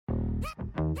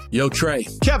Yo, Trey.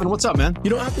 Kevin, what's up, man? You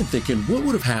know, I've been thinking, what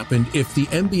would have happened if the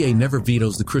NBA never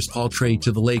vetoes the Chris Paul trade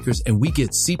to the Lakers and we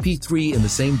get CP3 in the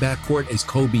same backcourt as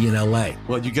Kobe in LA?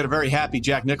 Well, you get a very happy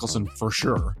Jack Nicholson for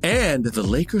sure. And the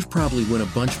Lakers probably win a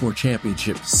bunch more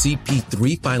championships.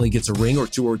 CP3 finally gets a ring or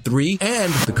 2 or 3,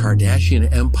 and the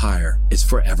Kardashian empire is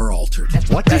forever altered.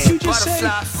 What did you just say?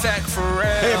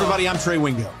 Hey, everybody, I'm Trey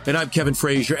Wingo. And I'm Kevin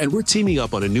Frazier, and we're teaming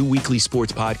up on a new weekly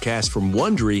sports podcast from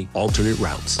Wondery, Alternate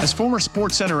Routes. As former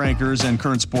Sports Center anchors and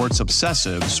current sports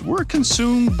obsessives, we're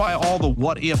consumed by all the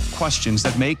what-if questions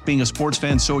that make being a sports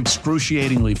fan so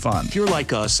excruciatingly fun. If you're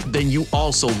like us, then you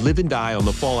also live and die on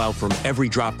the fallout from every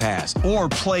drop pass. Or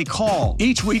play call.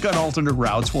 Each week on Alternate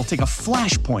Routes, we'll take a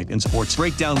flashpoint in sports,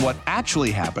 break down what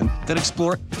actually happened, then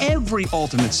explore every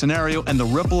alternate scenario and the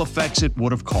ripple effects it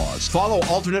would have caused. Follow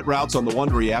Alternate Routes on the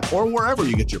Wondery app or wherever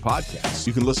you get your podcasts.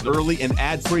 You can listen early and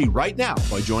ad-free right now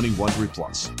by joining Wondery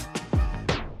Plus.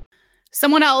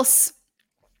 Someone else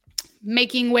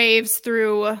making waves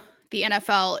through the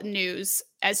NFL news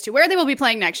as to where they will be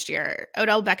playing next year.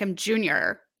 Odell Beckham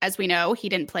Jr., as we know, he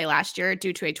didn't play last year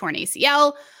due to a torn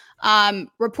ACL.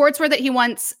 Reports were that he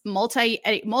wants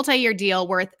a multi-year deal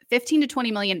worth $15 to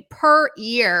 $20 million per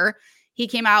year. He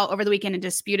came out over the weekend and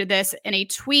disputed this in a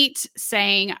tweet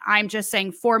saying, "I'm just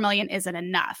saying $4 million isn't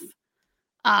enough."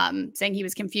 Saying he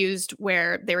was confused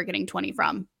where they were getting 20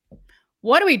 from.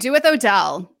 What do we do with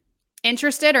Odell?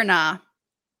 Interested or nah?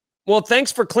 Well,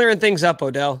 thanks for clearing things up,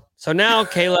 Odell. So now,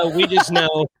 Kayla, we just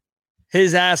know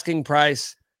his asking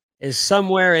price is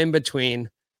somewhere in between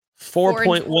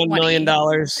 $4.1 million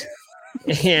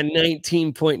and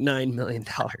 $19.9 million.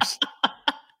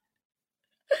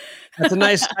 That's a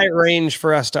nice tight range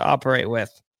for us to operate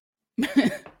with.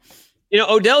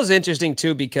 Odell's interesting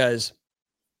too because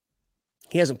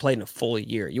he hasn't played in a full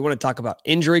year. You want to talk about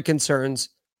injury concerns?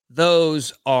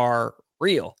 Those are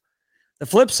real. The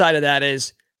flip side of that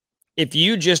is if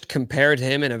you just compared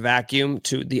him in a vacuum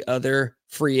to the other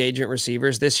free agent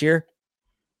receivers this year,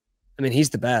 I mean, he's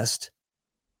the best.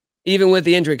 Even with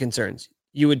the injury concerns,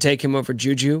 you would take him over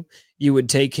Juju. You would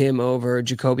take him over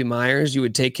Jacoby Myers. You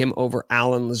would take him over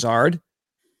Allen Lazard.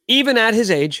 Even at his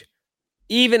age,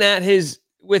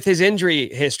 with his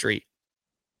injury history,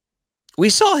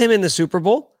 we saw him in the Super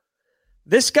Bowl.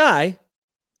 This guy,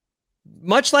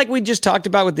 much like we just talked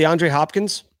about with DeAndre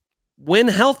Hopkins, when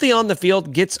healthy on the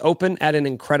field, gets open at an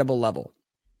incredible level.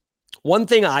 One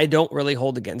thing I don't really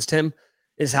hold against him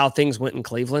is how things went in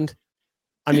Cleveland.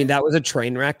 I mean, that was a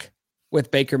train wreck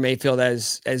with Baker Mayfield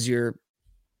as your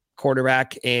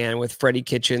quarterback and with Freddie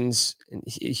Kitchens and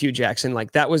Hugh Jackson.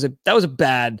 Like that was a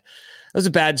bad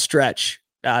stretch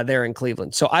there in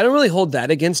Cleveland. So I don't really hold that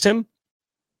against him.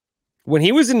 When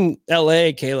he was in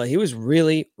LA, Kayla, he was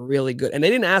really, really good. And they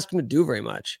didn't ask him to do very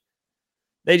much.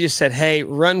 They just said, hey,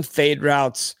 run fade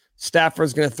routes.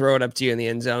 Stafford's going to throw it up to you in the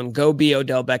end zone. Go be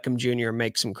Odell Beckham Jr. and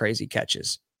make some crazy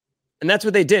catches. And that's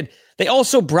what they did. They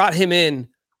also brought him in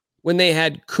when they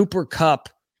had Cooper Kupp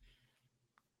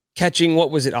catching,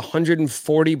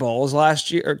 140 balls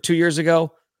last year or 2 years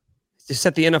ago to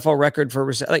set the NFL record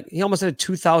for, he almost had a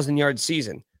 2,000-yard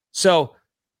season. So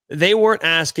they weren't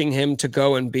asking him to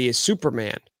go and be a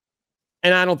Superman.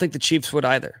 And I don't think the Chiefs would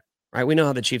either, right? We know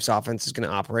how the Chiefs offense is going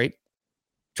to operate.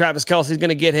 Travis Kelce's going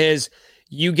to get his.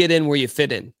 You get in where you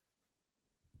fit in.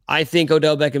 I think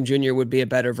Odell Beckham Jr. would be a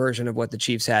better version of what the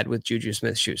Chiefs had with Juju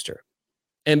Smith-Schuster.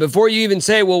 And before you even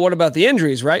say, well, what about the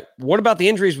injuries, right? What about the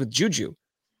injuries with Juju?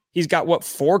 He's got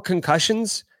 4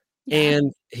 concussions,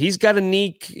 and he's got a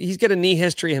knee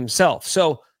history himself.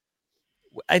 So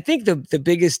I think the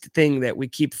biggest thing that we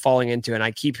keep falling into, and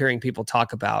I keep hearing people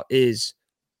talk about, is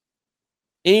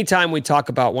anytime we talk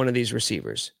about one of these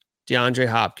receivers, DeAndre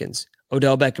Hopkins,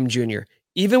 Odell Beckham Jr.,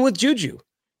 even with Juju,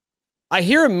 I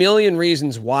hear a million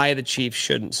reasons why the Chiefs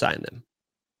shouldn't sign them.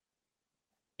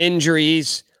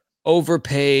 Injuries,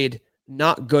 overpaid,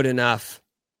 not good enough.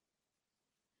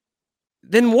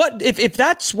 Then what, if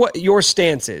that's what your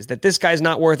stance is, that this guy's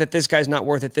not worth it, this guy's not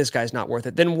worth it, this guy's not worth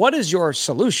it, then what is your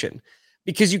solution?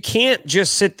 Because you can't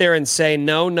just sit there and say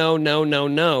no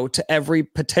to every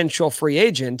potential free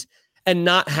agent and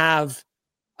not have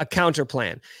a counter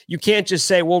plan. You can't just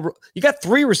say, well, you got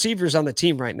 3 receivers on the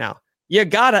team right now. You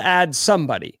got to add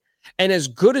somebody. And as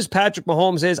good as Patrick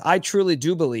Mahomes is, I truly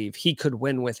do believe he could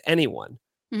win with anyone.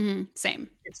 Mm-hmm. Same.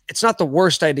 It's not the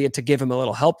worst idea to give him a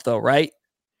little help though, right?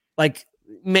 Like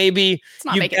maybe it's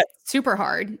not make it super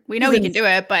hard. We know he can do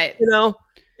it, but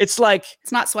it's like,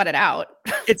 it's not sweat it out.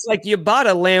 It's like you bought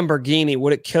a Lamborghini.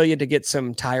 Would it kill you to get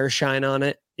some tire shine on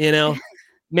it?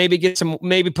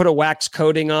 Maybe put a wax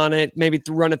coating on it, maybe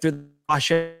run it through the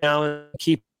wash now and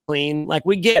keep clean. Like,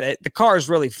 we get it. The car is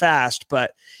really fast,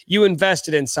 but you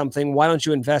invested in something. Why don't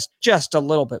you invest just a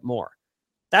little bit more?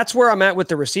 That's where I'm at with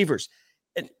the receivers.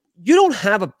 And you don't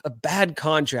have a bad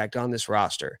contract on this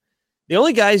roster. The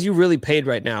only guys you really paid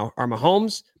right now are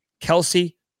Mahomes,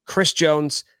 Kelsey, Chris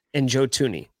Jones, and Joe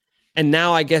Tooney. And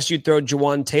now I guess you'd throw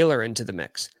Jawan Taylor into the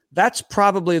mix. That's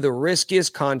probably the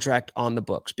riskiest contract on the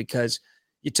books because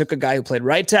you took a guy who played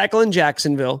right tackle in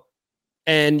Jacksonville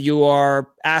and you are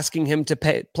asking him to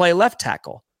play left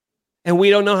tackle. And we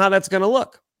don't know how that's going to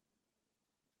look.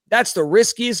 That's the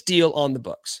riskiest deal on the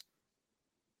books.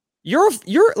 You're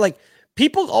like,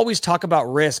 people always talk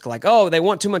about risk, like, oh, they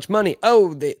want too much money.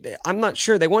 Oh, I'm not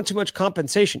sure. They want too much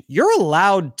compensation. You're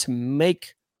allowed to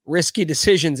make risky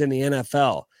decisions in the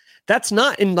NFL. That's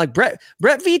not in like Brett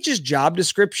Veach's job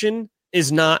description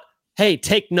is not, hey,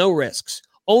 take no risks.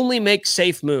 Only make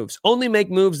safe moves. Only make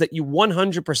moves that you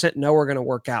 100% know are going to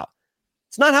work out.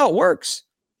 It's not how it works.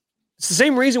 It's the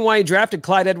same reason why he drafted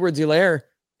Clyde Edwards-Helaire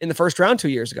in the first round 2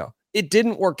 years ago. It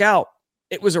didn't work out.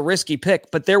 It was a risky pick,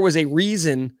 but there was a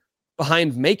reason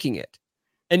behind making it.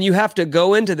 And you have to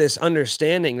go into this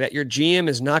understanding that your GM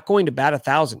is not going to bat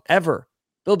 1,000 ever.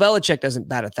 Bill Belichick doesn't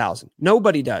bat 1,000.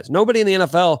 Nobody does. Nobody in the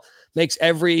NFL makes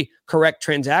every correct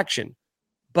transaction.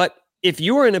 But if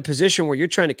you are in a position where you're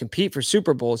trying to compete for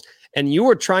Super Bowls and you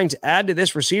are trying to add to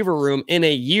this receiver room in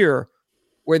a year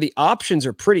where the options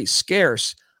are pretty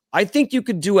scarce, I think you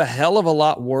could do a hell of a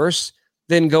lot worse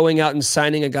than going out and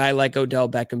signing a guy like Odell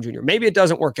Beckham Jr. Maybe it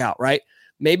doesn't work out, right?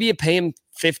 Maybe you pay him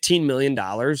 $15 million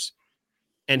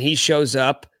and he shows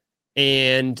up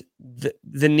and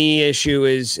the knee issue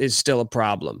is still a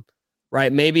problem,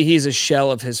 right? Maybe he's a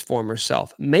shell of his former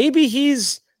self. Maybe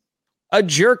he's a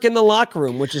jerk in the locker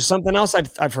room, which is something else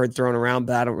I've heard thrown around,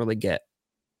 but I don't really get.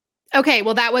 Okay,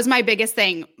 well, that was my biggest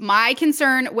thing. My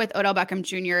concern with Odell Beckham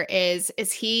Jr.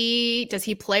 does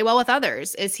he play well with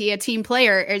others? Is he a team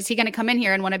player? Or is he going to come in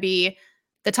here and want to be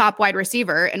the top wide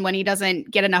receiver? And when he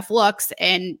doesn't get enough looks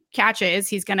and catches,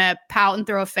 he's going to pout and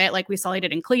throw a fit like we saw he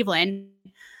did in Cleveland.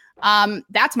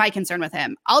 That's my concern with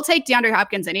him. I'll take DeAndre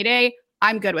Hopkins any day.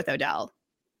 I'm good with Odell.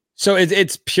 So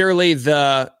it's purely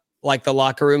the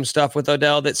locker room stuff with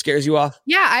Odell that scares you off?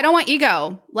 Yeah, I don't want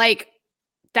ego. Like,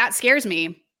 that scares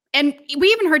me. And we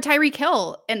even heard Tyreek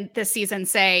Hill in this season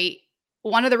say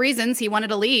one of the reasons he wanted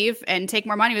to leave and take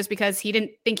more money was because he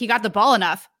didn't think he got the ball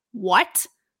enough. What?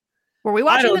 Were we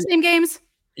watching the same games?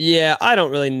 Yeah, I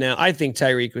don't really know. I think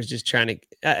Tyreek was just trying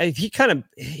to,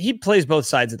 he plays both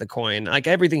sides of the coin. Like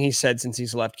everything he said since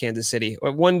he's left Kansas City.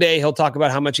 One day he'll talk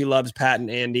about how much he loves Pat and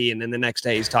Andy. And then the next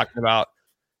day he's talking about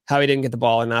how he didn't get the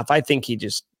ball enough. I think he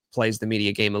just plays the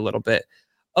media game a little bit.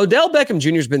 Odell Beckham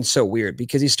Jr. has been so weird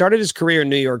because he started his career in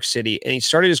New York City and he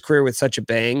started his career with such a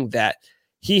bang that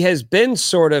he has been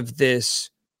sort of this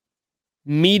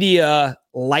media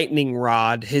lightning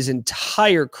rod his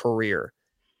entire career.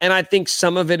 And I think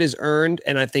some of it is earned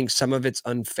and I think some of it's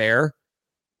unfair.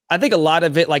 I think a lot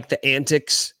of it, like the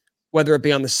antics, whether it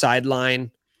be on the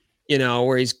sideline,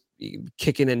 where he's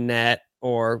kicking a net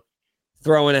or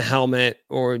throwing a helmet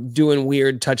or doing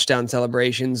weird touchdown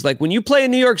celebrations. Like when you play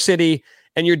in New York City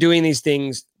and you're doing these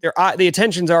things, the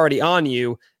attention's already on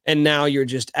you, and now you're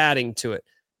just adding to it.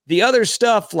 The other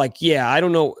stuff, I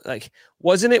don't know,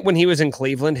 wasn't it when he was in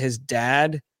Cleveland, his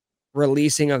dad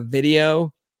releasing a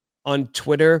video on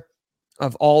Twitter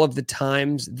of all of the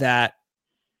times that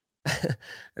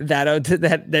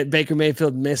that Baker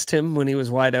Mayfield missed him when he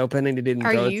was wide open and he didn't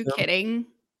go to him? Are you kidding?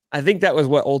 I think that was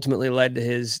what ultimately led to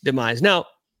his demise. Now,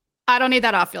 I don't need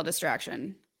that off-field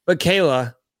distraction. But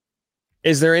Kayla,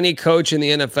 is there any coach in the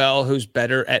NFL who's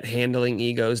better at handling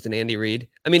egos than Andy Reid?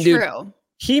 I mean, dude,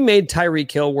 he made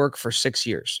Tyreek Hill work for 6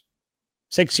 years.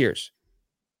 6 years.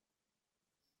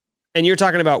 And you're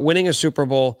talking about winning a Super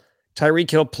Bowl,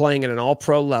 Tyreek Hill playing at an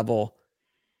all-pro level.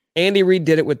 Andy Reid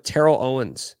did it with Terrell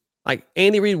Owens. Like,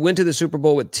 Andy Reid went to the Super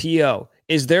Bowl with T.O.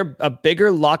 Is there a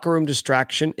bigger locker room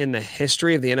distraction in the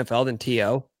history of the NFL than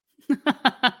T.O.?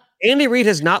 Andy Reid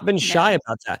has not been shy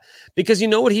about that because you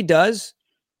know what he does?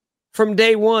 From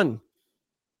day one,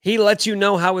 he lets you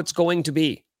know how it's going to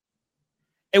be.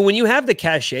 And when you have the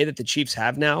cachet that the Chiefs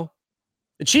have now,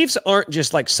 the Chiefs aren't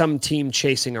just like some team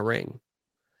chasing a ring.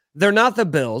 They're not the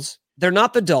Bills. They're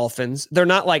not the Dolphins. They're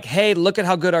not like, hey, look at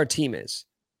how good our team is.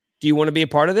 Do you want to be a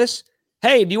part of this?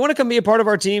 Hey, do you want to come be a part of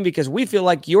our team because we feel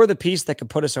like you're the piece that could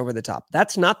put us over the top?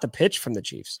 That's not the pitch from the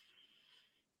Chiefs.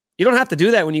 You don't have to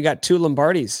do that when you got 2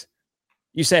 Lombardis.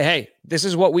 You say, hey, this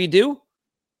is what we do.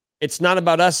 It's not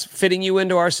about us fitting you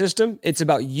into our system. It's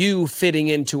about you fitting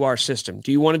into our system.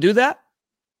 Do you want to do that?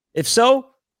 If so,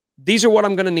 these are what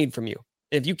I'm going to need from you.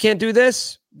 If you can't do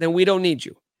this, then we don't need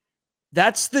you.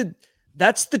 That's the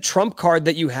trump card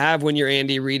that you have when you're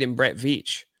Andy Reid and Brett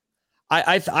Veach.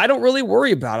 I don't really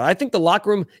worry about it. I think the locker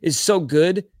room is so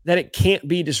good that it can't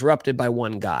be disrupted by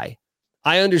one guy.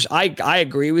 I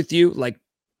agree with you. Like,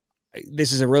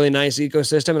 this is a really nice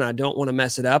ecosystem and I don't want to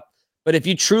mess it up. But if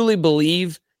you truly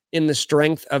believe in the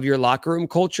strength of your locker room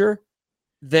culture,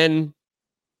 then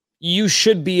you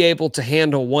should be able to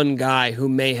handle one guy who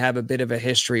may have a bit of a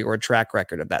history or a track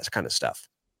record of that kind of stuff.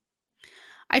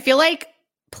 I feel like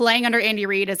playing under Andy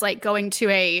Reid is like going to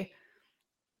a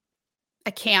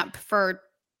camp for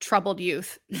troubled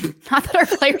youth. Not that our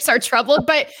players are troubled,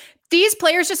 but these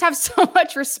players just have so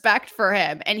much respect for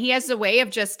him. And he has a way of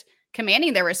just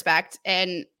commanding their respect.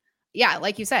 And yeah,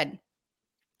 like you said,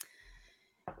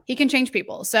 he can change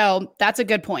people. So that's a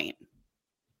good point.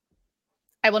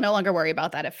 I will no longer worry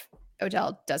about that if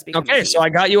Odell does become. Okay, so I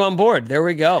got you on board. There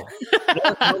we go.